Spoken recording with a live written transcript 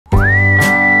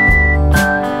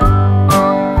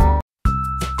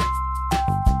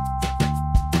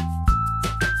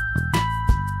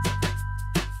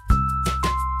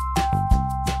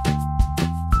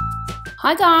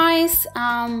Hi guys,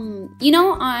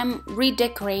 I'm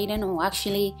redecorating or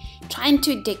actually trying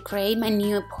to decorate my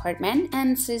new apartment,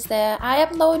 and since I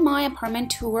upload my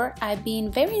apartment tour, I've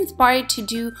been very inspired to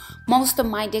do most of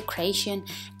my decoration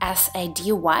as a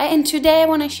DIY, and today I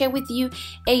want to share with you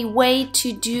a way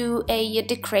to do a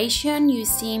decoration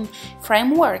using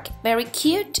framework. Very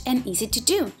cute and easy to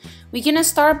do. We're gonna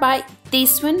start by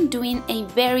this one, doing a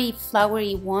very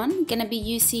flowery one. Gonna be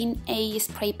using a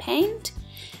spray paint,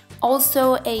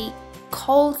 also a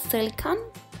cold silicone,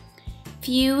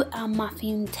 few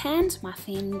muffin tins,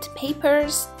 muffin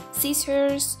papers,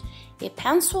 scissors, a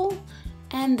pencil,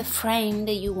 and the frame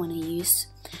that you want to use.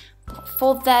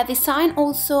 For the design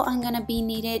also I'm gonna be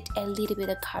needed a little bit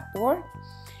of cardboard.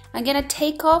 I'm gonna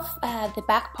take off the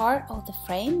back part of the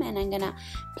frame, and I'm gonna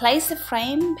place the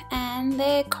frame and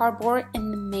the cardboard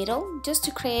in the middle just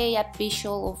to create a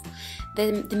visual of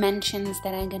the dimensions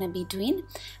that I'm gonna be doing.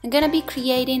 I'm gonna be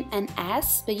creating an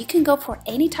S, but you can go for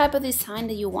any type of design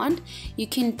that you want. You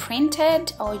can print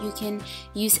it, or you can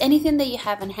use anything that you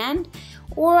have in hand,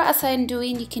 or as I'm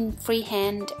doing, you can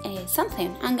freehand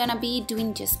something. I'm gonna be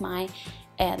doing just my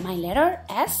letter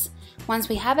S. Once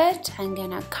we have it, I'm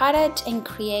gonna cut it and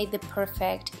create the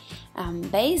perfect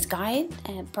base guide,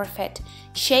 perfect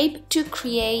shape to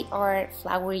create our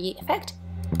flowery effect.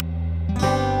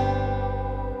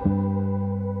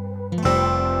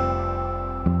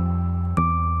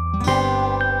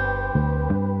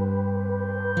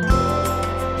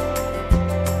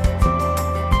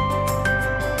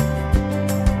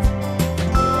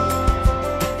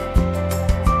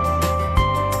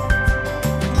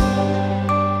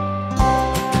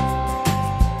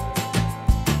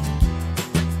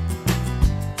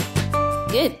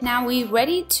 Good, now we're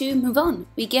ready to move on.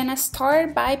 We're gonna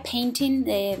start by painting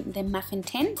the muffin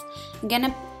tins. I'm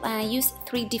gonna use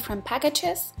 3 different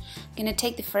packages. I'm gonna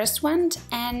take the first one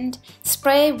and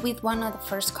spray with one of the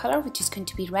first color, which is going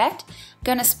to be red. I'm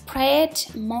gonna spray it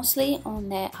mostly on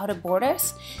the outer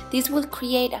borders. This will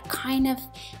create a kind of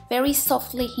very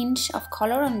softly hinge of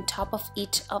color on top of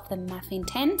each of the muffin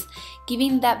tins,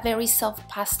 giving that very soft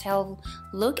pastel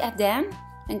look at them.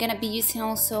 I'm gonna be using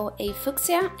also a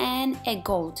fuchsia and a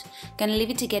gold. Gonna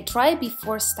leave it to get dry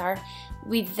before start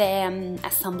with the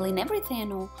assembling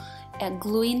everything, or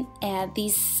gluing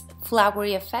this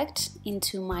flowery effect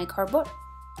into my cardboard.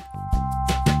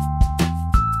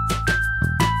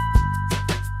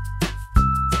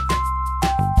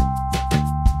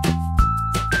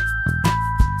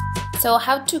 So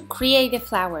how to create the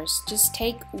flowers? Just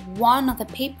take one of the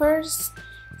papers,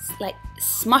 like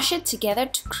smush it together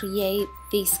to create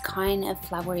this kind of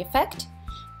flowery effect.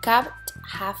 Cut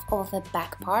half of the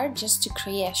back part just to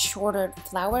create a shorter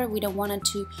flower. We don't want it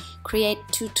to create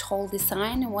too tall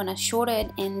design. We want to shorten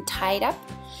it and tie it up.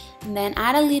 And then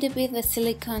add a little bit of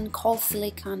silicone, cold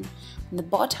silicone on the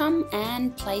bottom,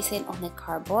 and place it on the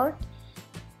cardboard.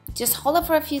 Just hold it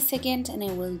for a few seconds and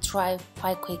it will dry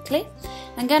quite quickly.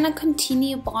 I'm gonna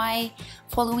continue by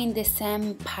following the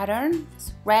same pattern,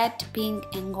 red, pink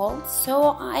and gold.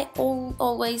 So I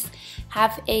always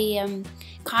have a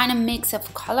kind of mix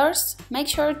of colors. Make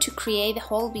sure to create the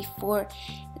hole before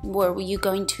where you're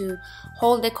going to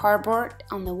hold the cardboard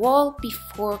on the wall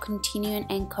before continuing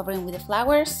and covering with the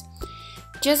flowers.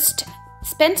 Just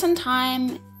spend some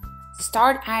time,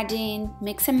 start adding,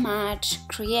 mix and match,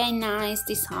 create a nice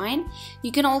design.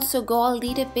 You can also go a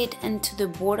little bit into the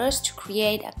borders to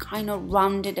create a kind of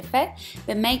rounded effect,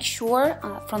 but make sure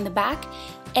from the back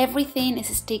everything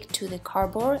is stick to the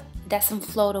cardboard, doesn't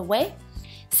float away.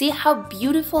 See how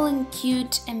beautiful and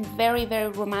cute and very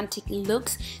romantic it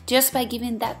looks just by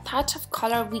giving that touch of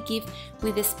color we give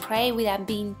with the spray without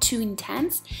being too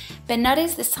intense. But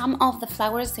notice that some of the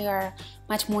flowers, they are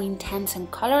much more intense in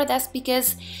color. That's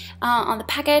because on the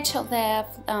package of the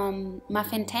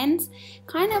muffin tins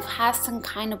kind of has some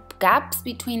kind of gaps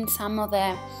between some of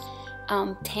the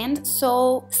tint,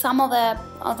 so some of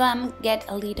them get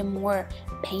a little more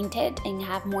painted and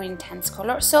have more intense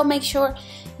color. So make sure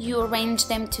you arrange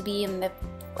them to be in the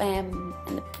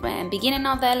beginning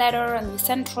of the letter and the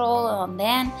central, and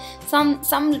then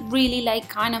some really like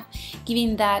kind of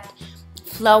giving that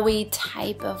flowy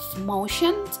type of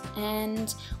motion.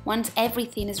 And once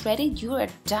everything is ready, you are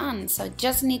done. So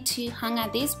just need to hang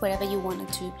at this wherever you wanted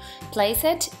to place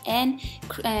it, and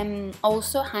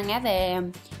also hang at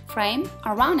the frame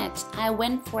around it. I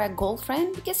went for a gold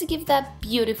frame because it gives that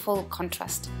beautiful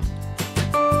contrast.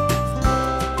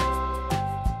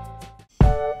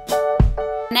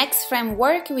 Next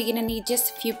framework, we're gonna need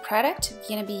just a few products.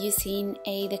 We're gonna be using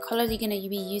the colors you're gonna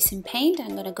be using paint.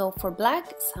 I'm gonna go for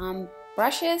black, some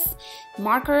brushes,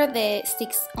 marker the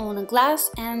sticks on a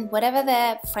glass, and whatever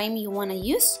the frame you want to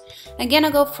use. I'm gonna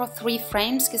go for 3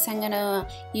 frames because I'm gonna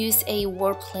use a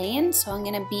word playing, so I'm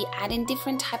gonna be adding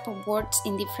different type of words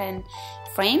in different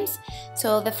frames.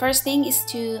 So the first thing is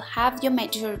to have your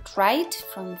measure right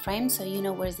from the frame, so you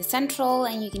know where's the central,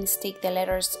 and you can stick the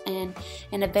letters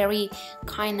in a very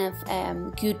kind of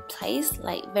good place,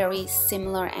 like very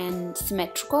similar and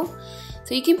symmetrical.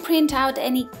 So you can print out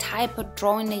any type of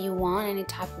drawing that you want, any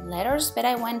type of letters, but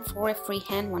I went for a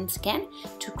freehand once again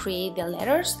to create the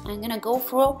letters. I'm gonna go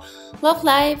for Love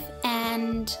Life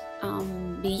and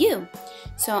Be You.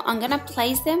 So I'm gonna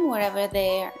place them wherever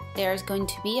there's going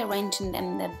to be, arranging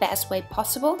them the best way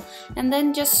possible, and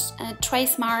then just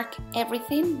trace mark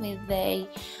everything with a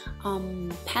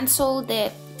pencil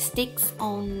that sticks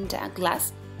on the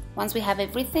glass. Once we have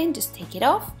everything, just take it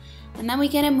off, and then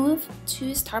we're gonna move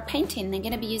to start painting. I'm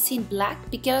gonna be using black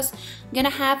because I'm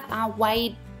gonna have a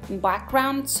white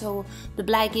background, so the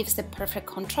black gives the perfect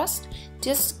contrast.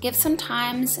 Just give some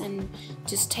time and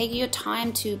just take your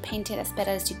time to paint it as better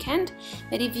as you can.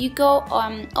 But if you go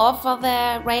off of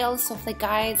the rails of the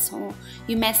guides, or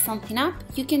you mess something up,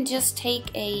 you can just take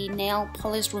a nail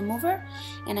polish remover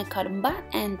and a cotton bud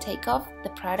and take off the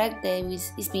product that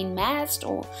is being masked,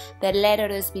 or the letter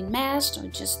that's been masked, or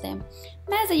just the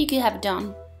mess that you could have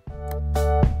done.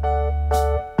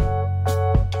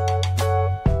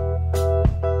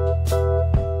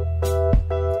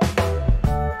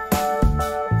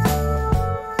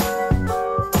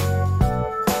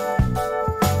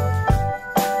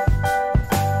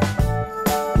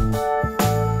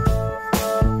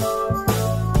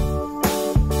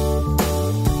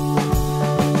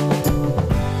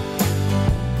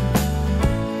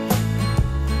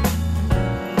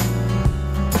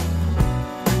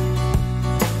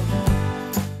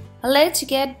 I let it to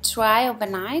get dry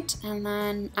overnight, and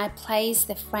then I place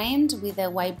the frames with a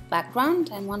white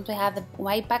background. And once we have the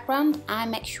white background, I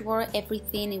make sure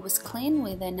everything it was clean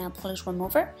with a nail polish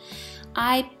remover.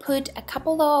 I put a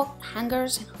couple of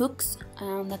hangers and hooks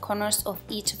on the corners of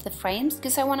each of the frames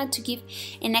because I wanted to give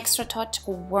an extra touch of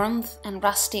warmth and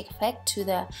rustic effect to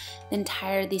the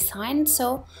entire design.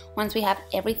 So once we have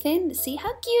everything, see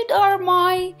how cute are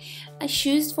my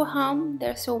shoes for home.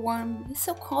 They're so warm. It's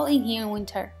so cold in here in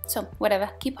winter. So whatever,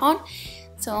 keep on.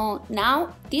 So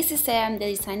now this is the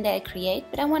design that I create,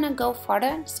 but I want to go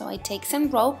further. So I take some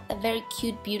rope, a very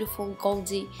cute, beautiful,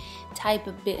 goldy type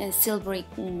of silvery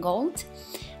gold.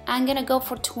 I'm gonna go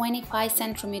for 25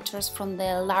 centimeters from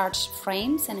the large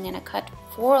frames, and I'm gonna cut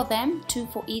 4 of them, 2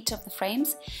 for each of the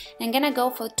frames. I'm gonna go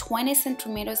for 20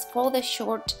 centimeters for the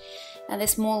short, the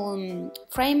small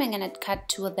frame. I'm gonna cut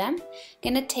 2 of them.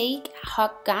 Gonna take a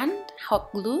hot gun,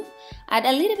 hot glue, add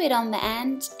a little bit on the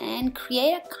end, and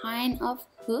create a kind of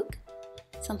hook,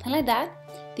 something like that.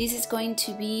 This is going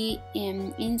to be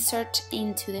insert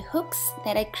into the hooks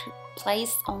that I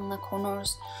placed on the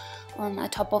corners on the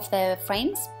top of the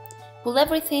frames. Pull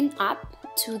everything up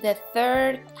to the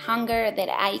 3rd hanger that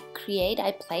I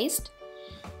placed.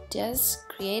 Just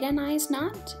create a nice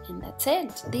knot, and that's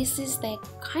it. This is the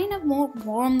kind of more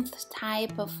warmth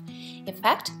type of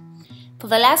effect. For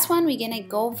the last one, we're gonna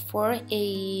go for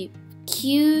a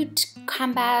cute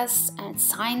canvas and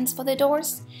signs for the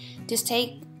doors. Just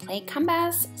take plain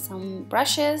canvas, some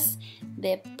brushes,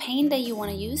 the paint that you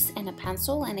want to use, and a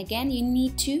pencil. And again, you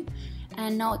need to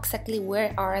know exactly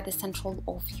where are the central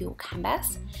of your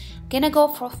canvas. I'm gonna go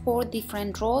for 4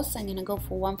 different drawers. I'm gonna go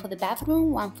for 1 for the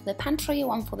bathroom, 1 for the pantry,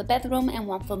 1 for the bedroom, and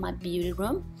 1 for my beauty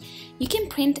room. You can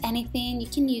print anything, you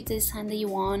can use the design that you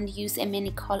want, use as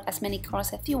many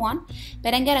colors as you want,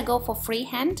 but I'm gonna go for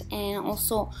freehand and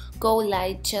also go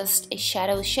like just a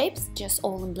shadow shapes, just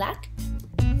all in black.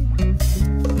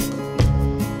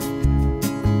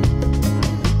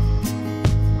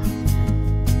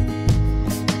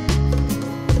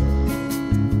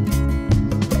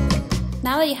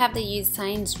 Now that you have the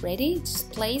signs ready,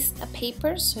 just place a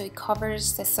paper so it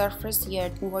covers the surface you're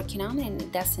working on and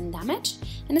it doesn't damage,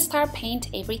 and start paint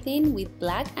everything with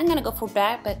black. I'm gonna go for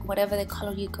black, but whatever the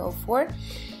color you go for,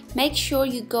 make sure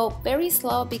you go very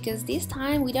slow because this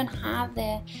time we don't have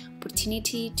the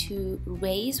opportunity to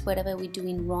erase whatever we're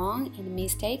doing wrong and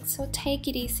mistakes, so take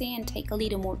it easy and take a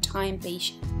little more time,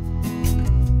 patient.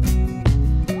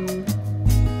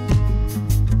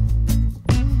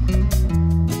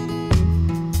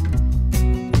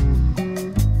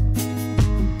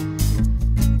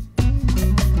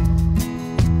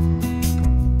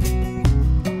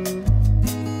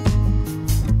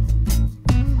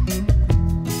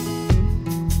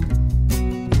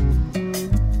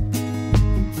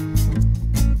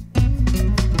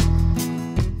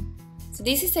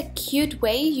 this is a cute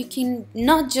way. You can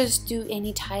not just do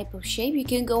any type of shape, you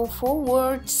can go for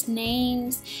words,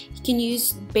 names, you can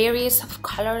use various of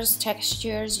colors,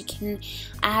 textures, you can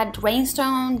add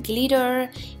rhinestone, glitter.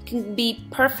 It can be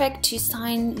perfect to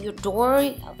sign your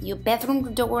door, your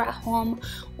bedroom door at home,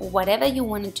 or whatever you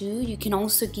want to do. You can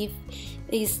also give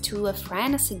this to a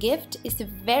friend as a gift. It's a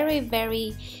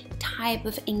very type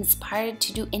of inspired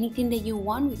to do anything that you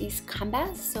want with this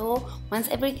canvas. So once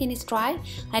everything is dry,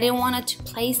 I didn't want to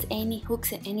place any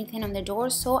hooks or anything on the door,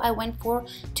 so I went for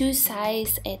 2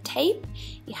 size tape.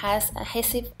 It has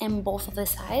adhesive in both of the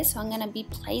sides, so I'm gonna be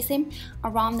placing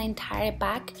around the entire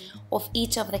back of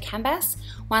each of the canvas.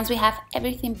 Once we have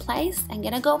everything placed, I'm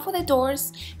gonna go for the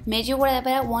doors, measure wherever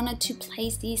I wanted to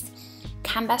place these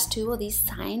canvas to, or these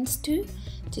signs to,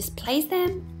 just place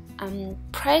them.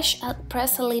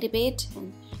 Press a little bit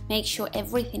and make sure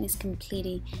everything is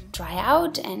completely dry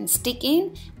out and stick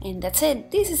in, and that's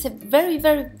it. This is a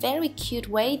very cute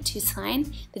way to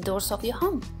sign the doors of your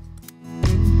home.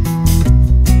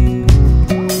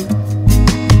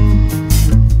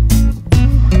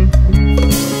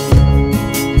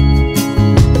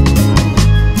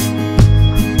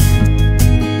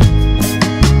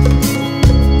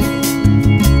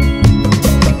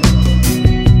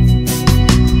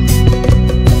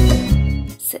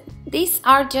 These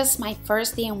are just my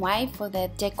first DIY for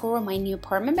the decor of my new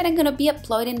apartment, but I'm gonna be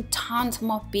uploading tons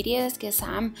more videos because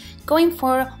I'm going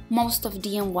for most of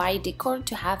DIY decor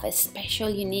to have a special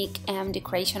unique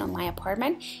decoration on my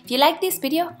apartment. If you like this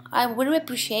video, I would really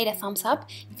appreciate a thumbs up.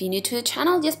 If you're new to the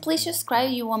channel, just please subscribe.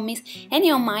 You won't miss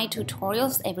any of my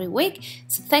tutorials every week.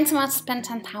 So thanks so much for spending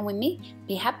some time with me.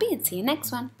 Be happy and see you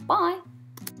next one. Bye!